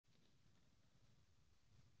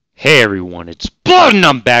Hey everyone, it's Bud and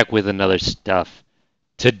I'm back with another stuff.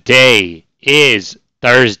 Today is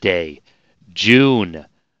Thursday, June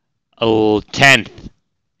 10th,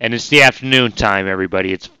 and it's the afternoon time,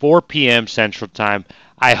 everybody. It's 4 p.m. Central Time.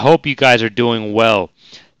 I hope you guys are doing well.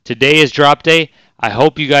 Today is drop day. I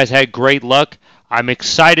hope you guys had great luck. I'm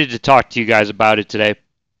excited to talk to you guys about it today.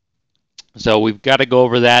 So we've got to go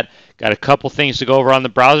over that. Got a couple things to go over on the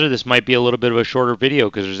browser. This might be a little bit of a shorter video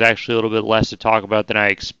because there's actually a little bit less to talk about than I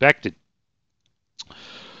expected.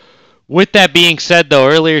 With that being said, though,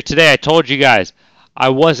 earlier today I told you guys I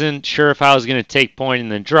wasn't sure if I was going to take point in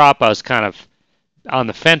the drop. I was kind of on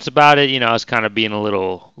the fence about it. I was kind of being a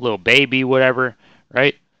little baby, whatever,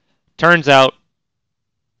 right? Turns out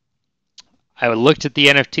I looked at the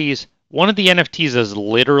NFTs. One of the NFTs is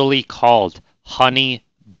literally called Honey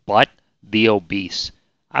Butt the Obese.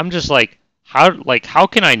 I'm just how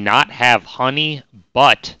can I not have Honey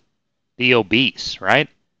Butt the Obese, right?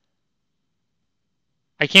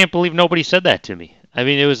 I can't believe nobody said that to me. I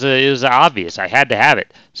mean, it was obvious. I had to have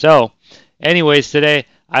it. So, anyways, today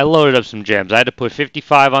I loaded up some gems. I had to put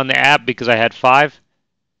 55 on the app because I had 5,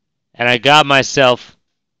 and I got myself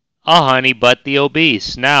a Honey Butt the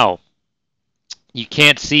Obese. Now, you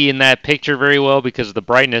can't see in that picture very well because of the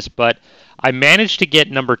brightness, but I managed to get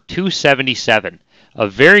number 277, a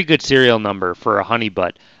very good serial number for a Honey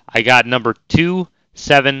Butt. I got number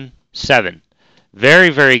 277. Very,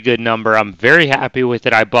 very good number. I'm very happy with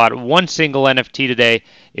it. I bought one single NFT today.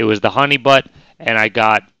 It was the Honey Butt, and I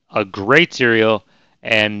got a great cereal,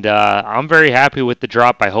 and I'm very happy with the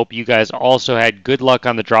drop. I hope you guys also had good luck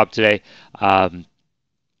on the drop today.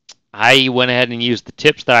 I went ahead and used the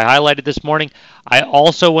tips that I highlighted this morning. I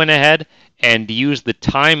also went ahead and used the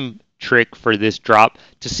time trick for this drop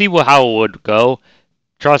to see how it would go.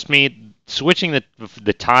 Trust me, switching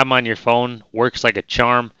the time on your phone works like a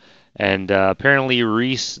charm. And apparently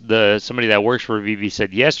Reese, somebody that works for Veve,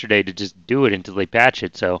 said yesterday to just do it until they patch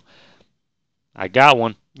it. So I got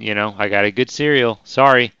one. I got a good cereal.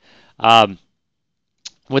 Sorry.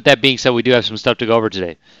 With that being said, we do have some stuff to go over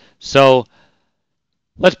today. So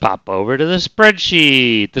let's pop over to the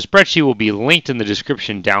spreadsheet. The spreadsheet will be linked in the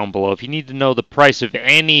description down below. If you need to know the price of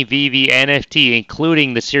any Veve NFT,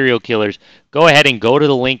 including the serial killers, go ahead and go to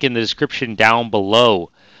the link in the description down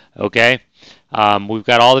below. Okay? We've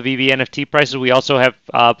got all the Veve NFT prices. We also have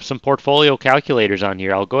some portfolio calculators on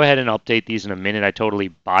here. I'll go ahead and update these in a minute. I totally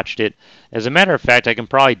botched it. As a matter of fact, I can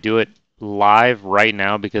probably do it live right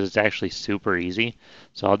now because it's actually super easy.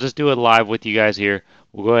 So I'll just do it live with you guys here.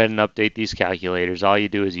 We'll go ahead and update these calculators. All you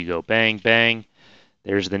do is you go bang, bang.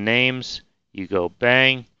 There's the names. You go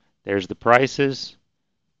bang. There's the prices.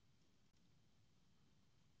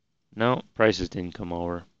 No, prices didn't come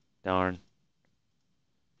over. Darn.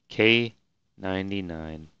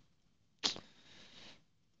 K99.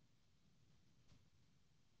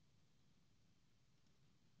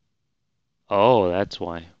 Oh, that's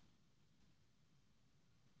why.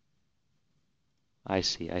 I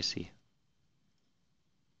see, I see.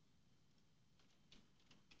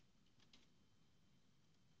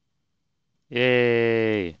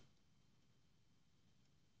 Yay!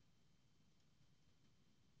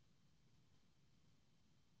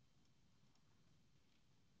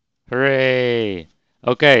 Hooray!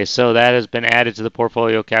 Okay, so that has been added to the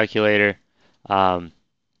portfolio calculator.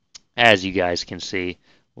 As you guys can see,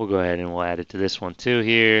 we'll go ahead and we'll add it to this one too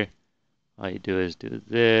here. All you do is do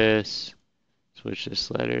this, switch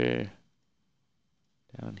this letter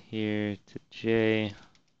down here to J.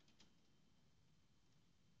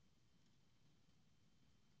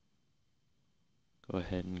 Go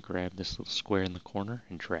ahead and grab this little square in the corner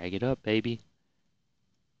and drag it up, baby.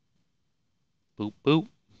 Boop, boop.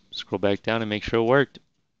 Scroll back down and make sure it worked.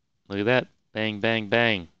 Look at that. Bang, bang,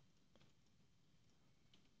 bang.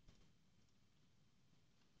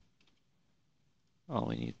 All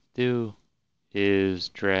we need to do is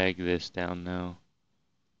drag this down now.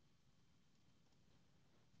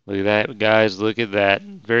 Look at that, guys. Look at that.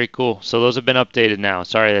 Very cool. So those have been updated now.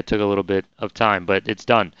 Sorry that took a little bit of time, but it's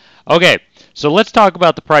done. Okay, so let's talk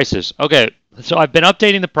about the prices. Okay, so I've been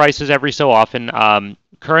updating the prices every so often.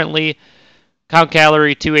 Currently, count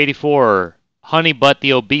calorie 284, honey butt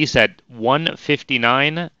the obese at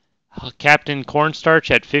 159, Captain Cornstarch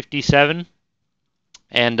at 57,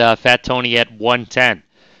 and Fat Tony at 110.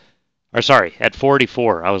 Or sorry, at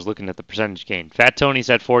 44. I was looking at the percentage gain. Fat Tony's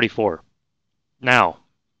at 44. Now,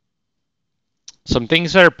 some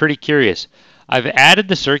things that are pretty curious. I've added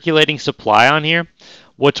the circulating supply on here.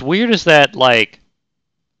 What's weird is that,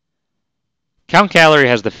 Count Calorie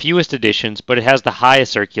has the fewest additions, but it has the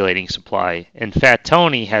highest circulating supply. And Fat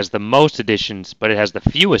Tony has the most additions, but it has the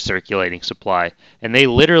fewest circulating supply. And they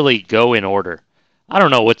literally go in order. I don't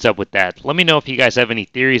know what's up with that. Let me know if you guys have any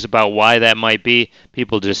theories about why that might be.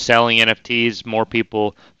 People just selling NFTs, more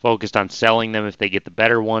people focused on selling them if they get the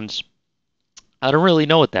better ones. I don't really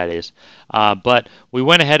know what that is. But we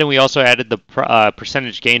went ahead and we also added the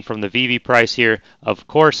percentage gain from the Veve price here, of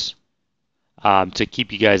course, to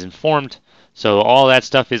keep you guys informed. So all that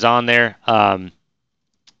stuff is on there.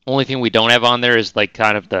 Only thing we don't have on there is like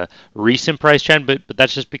kind of the recent price trend, but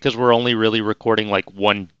that's just because we're only really recording like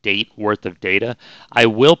one date worth of data. I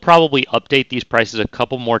will probably update these prices a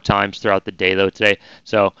couple more times throughout the day though today.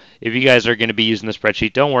 So if you guys are going to be using the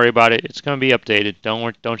spreadsheet, don't worry about it. It's going to be updated.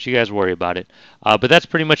 Don't you guys worry about it. But that's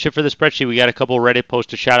pretty much it for the spreadsheet. We got a couple Reddit posts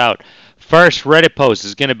to shout out. First Reddit post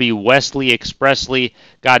is going to be Wesley Expressly.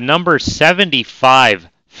 Got number 75.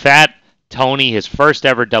 Fat Tony, his first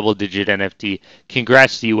ever double-digit NFT.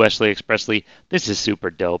 Congrats to you, Wesley Expressly. This is super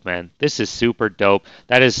dope, man. This is super dope.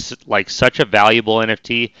 That is like such a valuable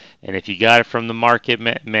NFT, and if you got it from the market,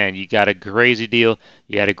 man, you got a crazy deal.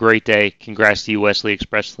 You had a great day. Congrats to you, Wesley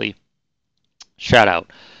Expressly. Shout out.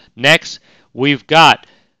 Next, we've got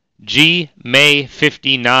G May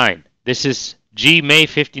 59. This is G May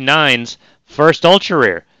 59's first ultra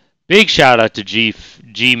rare. Big shout out to G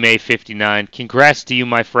May 59. Congrats to you,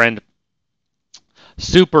 my friend.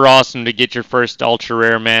 Super awesome to get your first ultra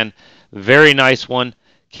rare, man. Very nice one.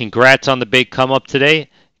 Congrats on the big come up today.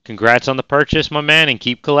 Congrats on the purchase, my man, and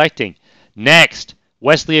keep collecting. Next,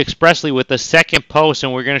 Wesley Expressly with the second post,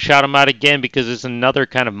 and we're going to shout him out again because it's another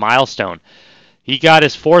kind of milestone. He got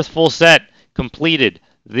his fourth full set completed,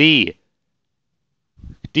 the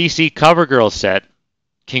DC CoverGirl set.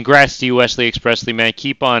 Congrats to you, Wesley Expressly, man.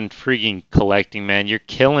 Keep on freaking collecting, man. You're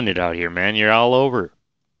killing it out here, man. You're all over.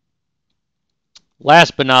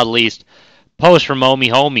 Last but not least, post from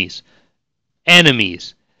Homies.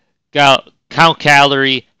 Enemies. Count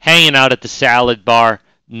Calorie, hanging out at the salad bar.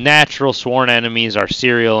 Natural sworn enemies are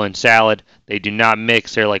cereal and salad. They do not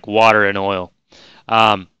mix. They're like water and oil.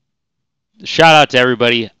 Shout out to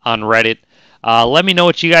everybody on Reddit. Let me know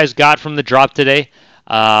what you guys got from the drop today.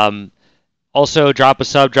 Also, drop a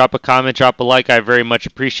sub, drop a comment, drop a like. I very much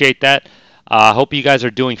appreciate that. Hope you guys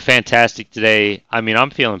are doing fantastic today. I mean,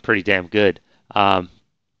 I'm feeling pretty damn good.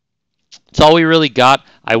 That's all we really got.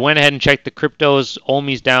 I went ahead and checked the cryptos.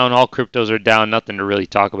 Omi's down. All cryptos are down. Nothing to really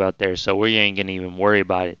talk about there, so we ain't going to even worry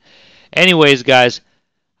about it. Anyways, guys,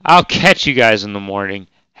 I'll catch you guys in the morning.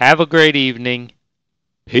 Have a great evening.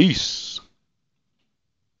 Peace.